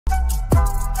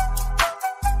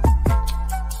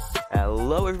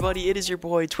Hello everybody, it is your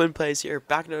boy Twin Plays here,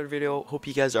 back in another video. Hope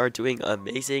you guys are doing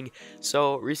amazing.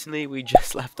 So recently we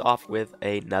just left off with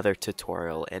another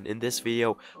tutorial, and in this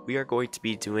video we are going to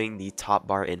be doing the top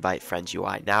bar invite friends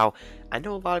UI. Now I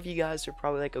know a lot of you guys are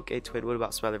probably like, okay Twin, what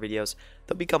about some other videos?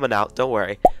 They'll be coming out, don't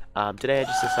worry. Today I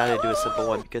just decided to do a simple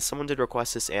one because someone did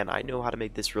request this and I know how to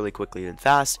make this really quickly and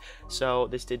fast, so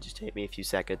this did just take me a few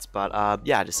seconds, but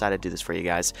yeah, I decided to do this for you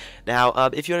guys. Now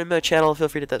if you're new to my channel, feel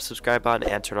free to hit that subscribe button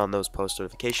and turn on those post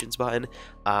notifications button.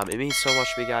 It means so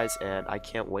much to me guys, and I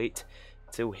can't wait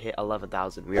to hit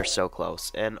 11,000. We are so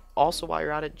close. And also, while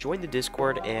you're at it, join the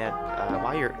Discord, and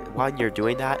while you're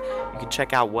doing that, you can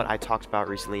check out what I talked about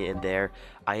recently in there.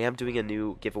 I am doing a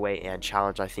new giveaway and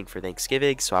challenge, I think, for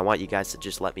Thanksgiving, so I want you guys to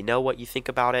just let me know what you think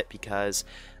about it, because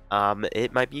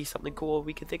it might be something cool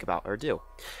we can think about or do.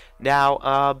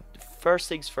 Now, first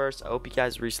things first, I hope you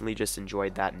guys recently just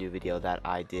enjoyed that new video that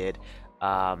I did.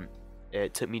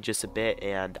 It took me just a bit,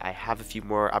 and I have a few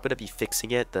more. I'm going to be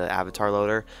fixing it, the avatar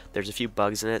loader. There's a few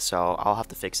bugs in it, so I'll have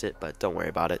to fix it, but don't worry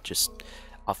about it.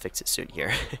 I'll fix it soon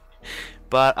here.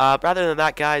 But rather than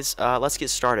that, guys, let's get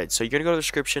started. So you're going to go to the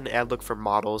description and look for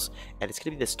models, and it's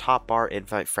going to be this top bar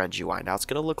invite friends UI. Now it's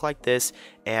going to look like this,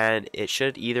 and it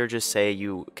should either just say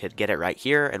you could get it right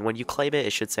here, and when you claim it,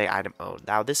 it should say item owned.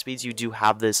 Now this means you do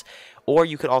have this, or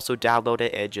you could also download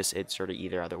it and just insert it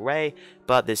either other way,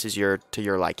 but this is to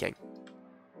your liking.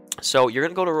 So you're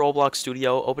going to go to Roblox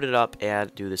Studio, open it up,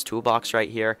 and do this toolbox right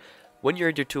here. When you're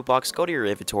in your toolbox, go to your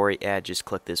inventory and just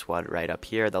click this one right up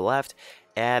here, the left,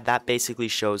 and that basically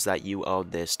shows that you own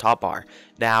this top bar.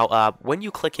 Now, when you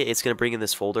click it, it's going to bring in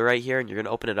this folder right here, and you're going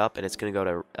to open it up, and it's going to go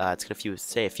to, it's going to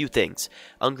say a few things: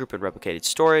 ungroup and replicated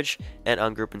storage, and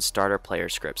ungroup and starter player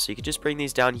scripts. So you can just bring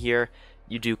these down here.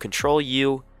 You do Control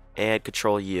U and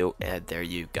Control U, and there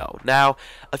you go. Now,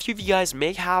 a few of you guys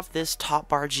may have this top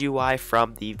bar GUI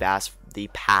from the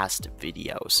past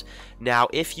videos. Now,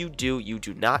 if you do, you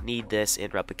do not need this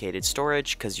in replicated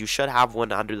storage, because you should have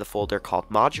one under the folder called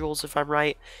modules, if I'm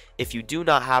right. If you do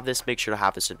not have this, make sure to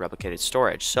have this in replicated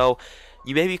storage. So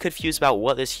you may be confused about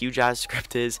what this huge ass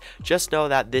script is. Just know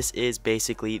that this is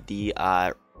basically the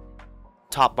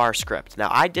top bar script. Now,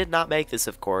 I did not make this,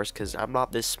 of course, because I'm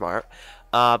not this smart.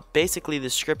 Basically, the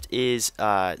script is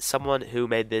someone who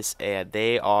made this, and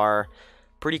they are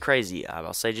pretty crazy.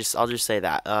 I'll just say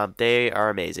that they are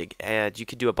amazing, and you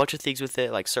can do a bunch of things with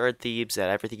it, like certain themes and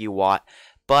everything you want.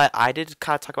 But I did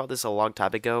kind of talk about this a long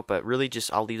time ago, but really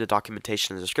just I'll leave the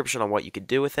documentation in the description on what you can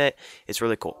do with it. It's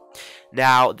really cool.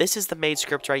 Now, this is the main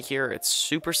script right here. It's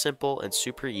super simple and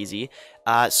super easy.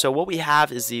 So what we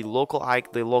have is the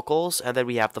locals, and then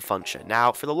we have the function.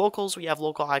 Now, for the locals, we have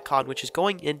local icon, which is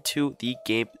going into the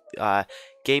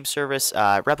game service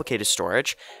replicated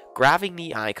storage, grabbing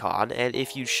the icon, and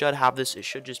if you should have this, it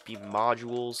should just be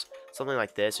modules, something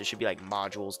like this. It should be like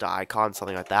modules.icon,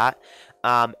 something like that.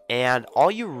 And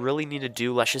all you really need to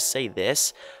do, let's just say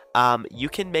this, you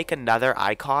can make another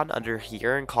icon under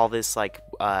here and call this like,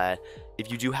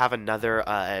 if you do have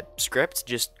another script,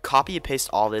 just copy and paste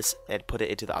all this and put it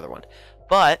into the other one.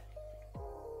 But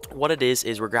what it is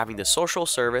we're grabbing the social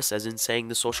service, as in saying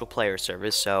the social player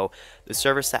service, so the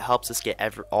service that helps us get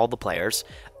all the players,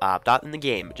 not in the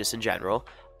game, just in general.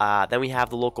 Then we have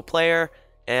the local player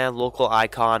and local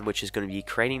icon, which is going to be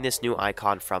creating this new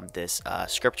icon from this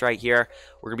script right here.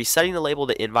 We're going to be setting the label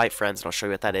to invite friends, and I'll show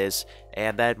you what that is.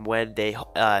 And then when they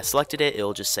selected it,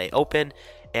 it'll just say open.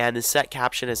 And the set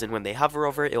caption, as in when they hover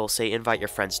over it, it will say invite your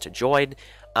friends to join.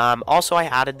 Also, I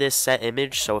added this set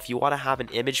image, so if you want to have an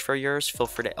image for yours, feel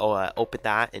free to open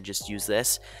that and just use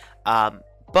this.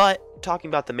 But talking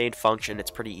about the main function,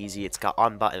 it's pretty easy. It's got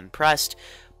on button pressed.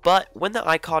 But when the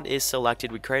icon is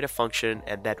selected, we create a function,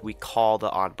 and then we call the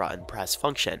on button press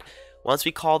function. Once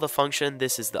we call the function,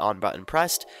 this is the on button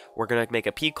pressed. We're going to make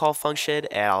a pcall function,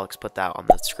 and I'll put that on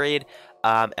the screen.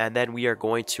 And then we are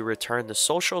going to return the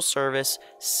social service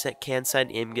can send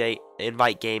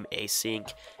invite game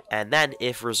async. And then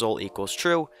if result equals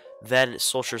true, then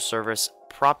social service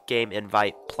prop game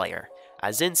invite player.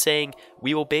 As in saying,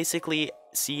 we will basically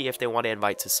see if they want to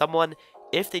invite to someone.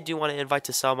 If they do want to invite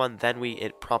to someone, then we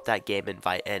prompt that game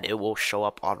invite, and it will show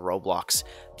up on Roblox,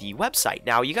 the website.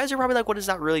 Now, you guys are probably like, what does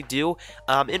that really do?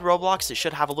 In Roblox, it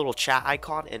should have a little chat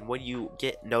icon, and when you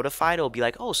get notified, it'll be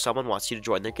like, oh, someone wants you to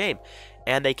join their game,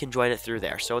 and they can join it through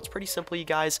there. So it's pretty simple, you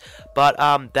guys, but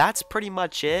that's pretty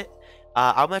much it.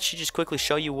 I'll actually just quickly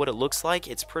show you what it looks like.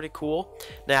 It's pretty cool.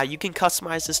 Now, you can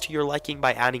customize this to your liking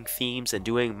by adding themes and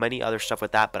doing many other stuff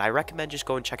with that, but I recommend just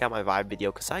go and check out my Vibe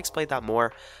video because I explained that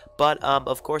more. But,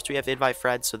 of course, we have invite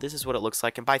friends, so this is what it looks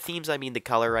like. And by themes, I mean the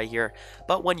color right here.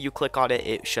 But when you click on it,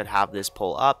 it should have this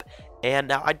pull up. And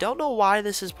now I don't know why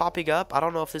this is popping up. I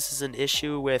don't know if this is an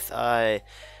issue with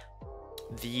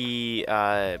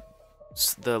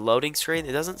the loading screen.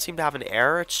 It doesn't seem to have an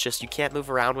error. It's just you can't move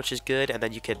around, which is good, and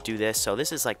then you can do this. So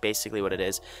this is like basically what it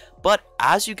is. But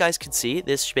as you guys can see,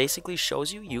 this basically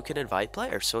shows you can invite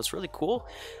players, so it's really cool.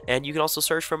 And you can also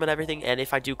search from it and everything. And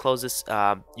if I do close this,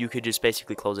 you could just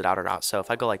basically close it out or not. So if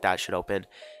I go like that, it should open.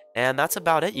 And that's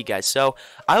about it, you guys. So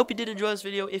I hope you did enjoy this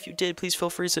video. If you did, please feel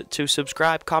free to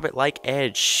subscribe, comment, like,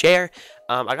 and share.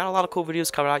 I got a lot of cool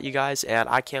videos coming out, you guys, and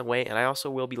I can't wait. And I also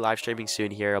will be live streaming soon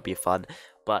here. It'll be fun,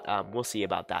 but we'll see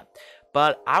about that.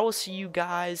 But I will see you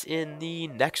guys in the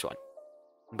next one.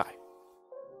 Bye.